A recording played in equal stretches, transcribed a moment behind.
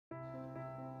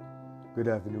Good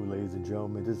afternoon, ladies and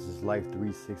gentlemen. This is Life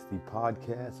 360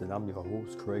 Podcast, and I'm your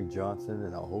host, Craig Johnson,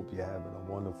 and I hope you're having a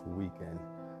wonderful weekend.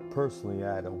 Personally,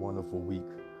 I had a wonderful week.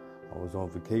 I was on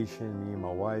vacation, me and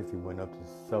my wife. We went up to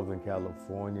Southern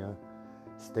California,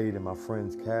 stayed in my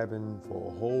friend's cabin for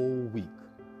a whole week.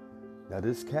 Now,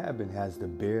 this cabin has the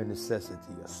bare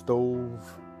necessity, a stove,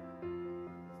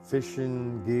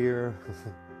 fishing gear,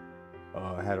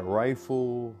 had a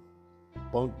rifle,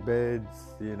 bunk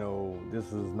beds.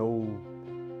 This was no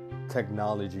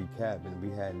technology cabin. We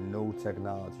had no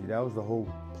technology. That was the whole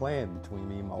plan between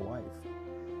me and my wife,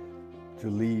 to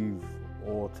leave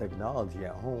all technology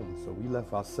at home. So we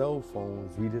left our cell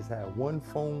phones. We just had one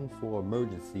phone for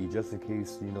emergency, just in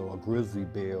case, a grizzly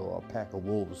bear or a pack of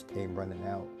wolves came running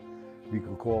out. We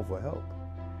can call for help.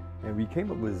 And we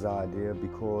came up with this idea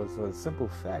because of the simple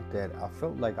fact that I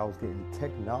felt like I was getting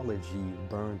technology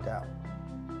burned out.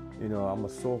 I'm a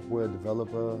software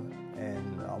developer,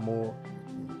 and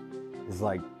it's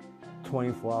like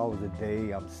 24 hours a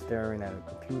day. I'm staring at a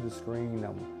computer screen.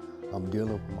 I'm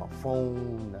dealing with my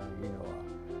phone.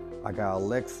 I got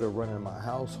Alexa running my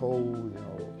household.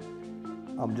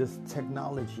 I'm just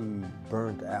technology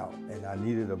burnt out, and I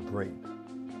needed a break.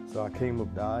 So I came up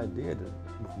with the idea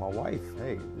with my wife,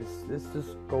 hey, let's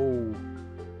just go,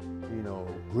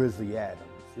 Grizzly Adams.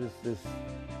 Just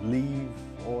leave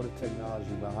all the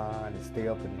technology behind and stay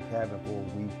up in the cabin for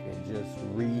a week and just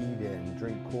read and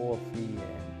drink coffee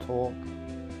and talk.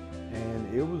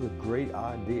 And it was a great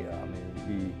idea. I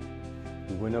mean,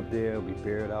 we went up there, we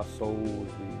bared our souls.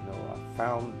 I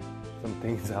found some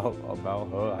things out about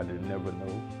her I didn't never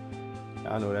know.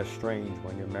 I know that's strange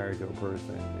when you're married to a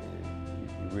person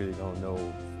and you really don't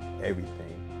know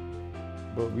everything.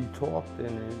 But we talked,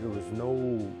 and there was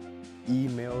no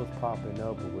emails popping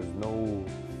up, there was no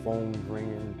phone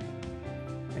ringing,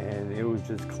 and it was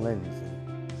just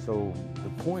cleansing. So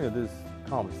the point of this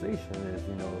conversation is,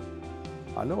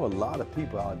 I know a lot of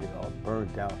people out there are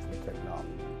burnt out from technology.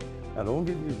 Now, don't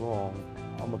get me wrong,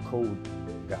 I'm a code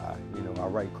guy. I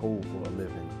write code for a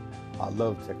living. I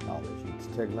love technology.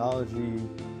 Technology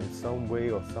in some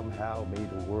way or somehow made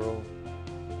the world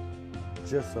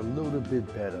just a little bit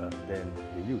better than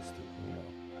it used to.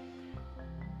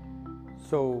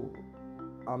 So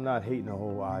I'm not hating the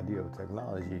whole idea of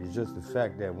technology. It's just the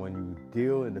fact that when you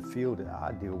deal in the field that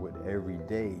I deal with every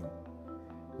day,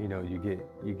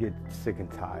 you get sick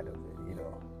and tired of it.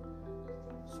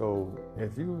 So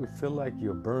if you feel like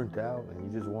you're burnt out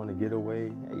and you just want to get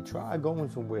away, hey, try going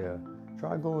somewhere.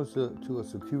 Try going to a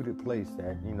secluded place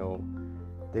that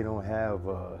they don't have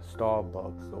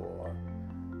Starbucks or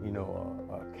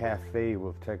a cafe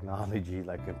with technology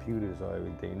like computers or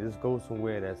everything. Just go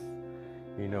somewhere that's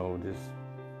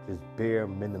just bare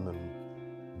minimum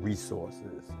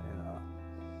resources.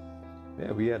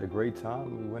 And we had a great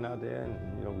time. We went out there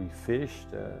and we fished.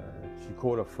 She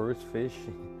caught her first fish.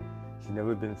 She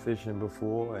never been fishing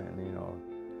before, and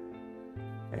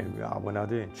I went out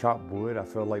there and chopped wood. I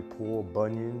felt like Paul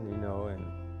Bunyan, and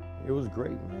it was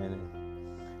great, man.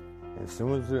 And as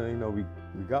soon as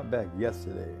we got back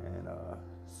yesterday, and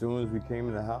as soon as we came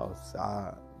in the house,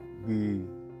 we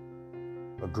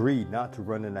agreed not to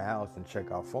run in the house and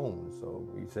check our phones. So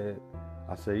I said,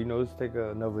 let's take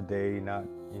another day, not,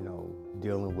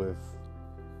 dealing with,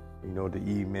 the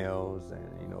emails and,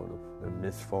 the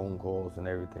missed phone calls and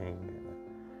everything.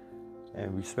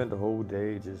 And we spent the whole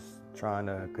day just trying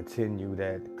to continue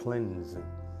that cleanse.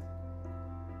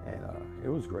 And it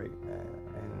was great, man.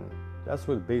 And that's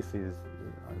what basically this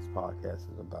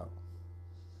podcast is about.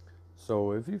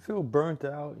 So if you feel burnt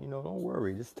out, don't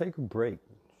worry. Just take a break.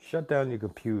 Shut down your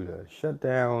computer. Shut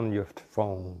down your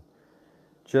phone.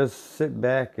 Just sit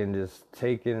back and just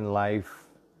take in life,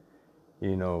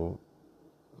 and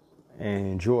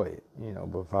enjoy it,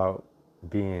 without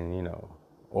being,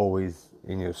 always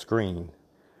in your screen.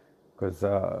 Because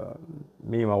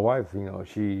me and my wife,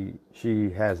 she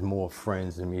has more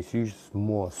friends than me. She's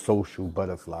more social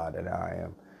butterfly than I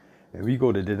am. And we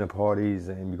go to dinner parties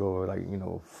and we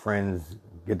go friends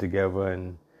get together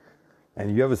and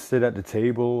you ever sit at the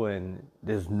table and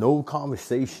there's no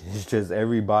conversation. It's just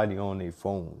everybody on their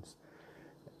phones.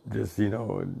 Just,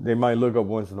 they might look up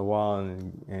once in a while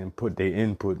and put their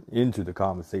input into the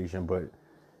conversation.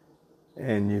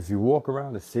 And if you walk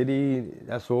around the city,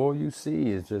 that's all you see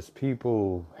is just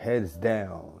people heads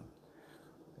down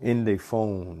in their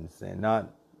phones and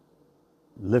not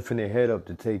lifting their head up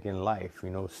to take in life,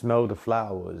 smell the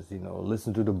flowers,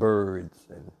 listen to the birds.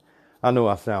 And I know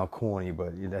I sound corny,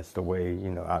 but that's the way,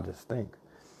 I just think.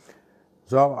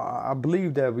 So I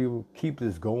believe that we will keep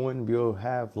this going. We'll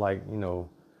have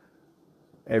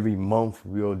every month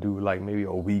we'll do like maybe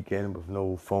a weekend with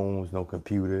no phones, no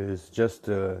computers, just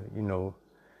to,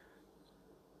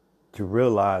 to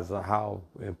realize how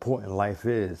important life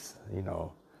is.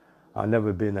 I've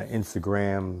never been an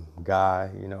Instagram guy.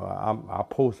 I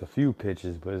post a few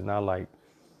pictures, but it's not like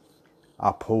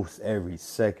I post every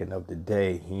second of the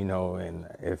day, and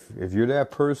if you're that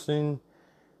person,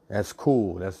 that's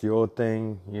cool. That's your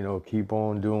thing. Keep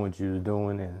on doing what you're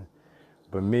doing.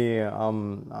 But me,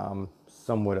 I'm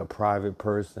somewhat a private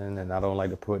person, and I don't like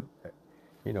to put,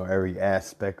 every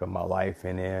aspect of my life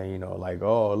in there. Like,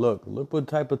 oh, look what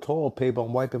type of toilet paper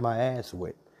I'm wiping my ass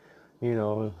with. You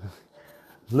know,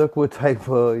 look what type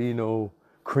of,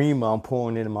 cream I'm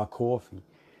pouring into my coffee.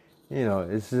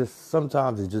 It's just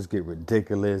sometimes it just get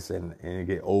ridiculous and it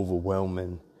get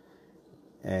overwhelming,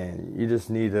 and you just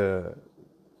need to,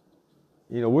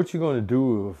 what you're gonna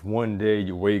do if one day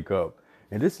you wake up,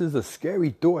 and this is a scary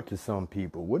thought to some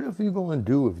people. What if you're gonna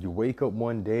do if you wake up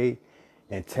one day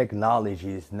and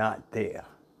technology is not there?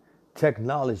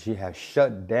 Technology has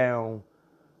shut down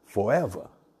forever.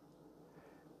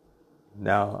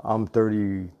 Now I'm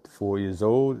 34 years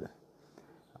old.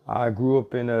 I grew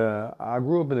up in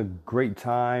a great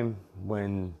time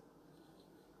when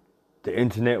the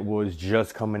internet was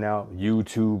just coming out,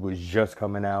 YouTube was just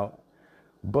coming out,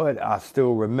 but I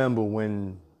still remember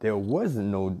when there wasn't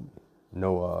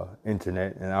no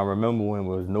internet, and I remember when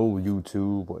there was no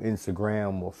YouTube or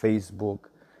Instagram or Facebook.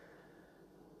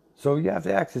 So you have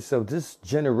to ask yourself, this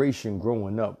generation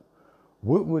growing up,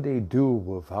 what would they do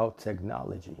without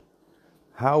technology?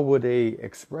 How would they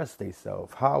express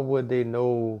themselves? How would they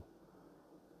know,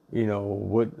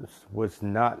 what's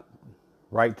not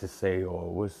right to say,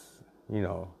 or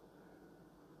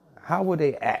how would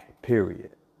they act,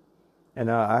 period? And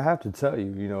I have to tell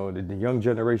you, the young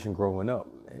generation growing up,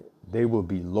 they will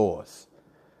be lost.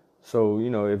 So,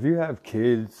 if you have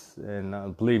kids,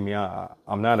 and believe me,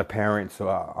 I'm not a parent, so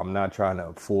I'm not trying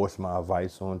to force my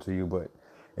advice onto you, but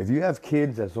if you have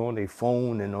kids that's on their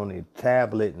phone and on their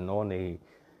tablet and on their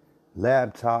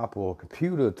laptop or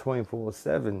computer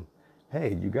 24/7,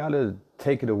 hey, you got to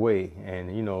take it away and,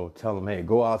 tell them, hey,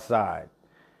 go outside.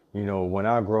 When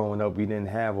I growing up, we didn't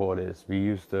have all this. We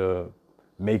used to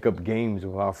make up games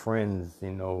with our friends,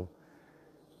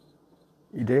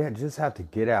 They just have to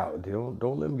get out. They don't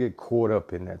let them get caught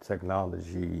up in that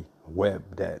technology web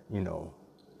that,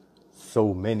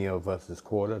 so many of us is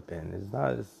caught up in. It's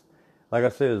not like I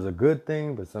said, it's a good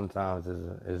thing, but sometimes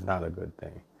it's not a good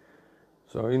thing.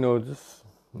 So, just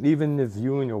even if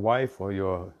you and your wife or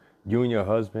you and your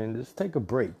husband, just take a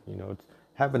break,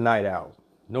 have a night out.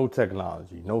 No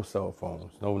technology, no cell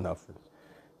phones, no nothing.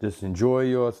 Just enjoy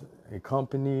your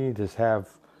company, just have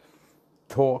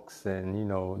talks, and,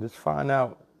 just find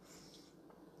out,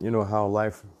 how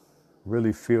life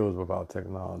really feels without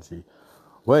technology.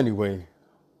 Well, anyway,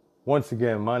 once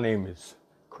again, my name is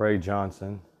Craig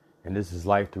Johnson, and this is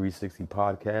Life 360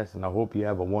 Podcast, and I hope you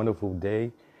have a wonderful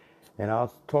day. And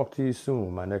I'll talk to you soon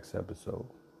in my next episode.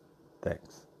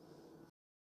 Thanks.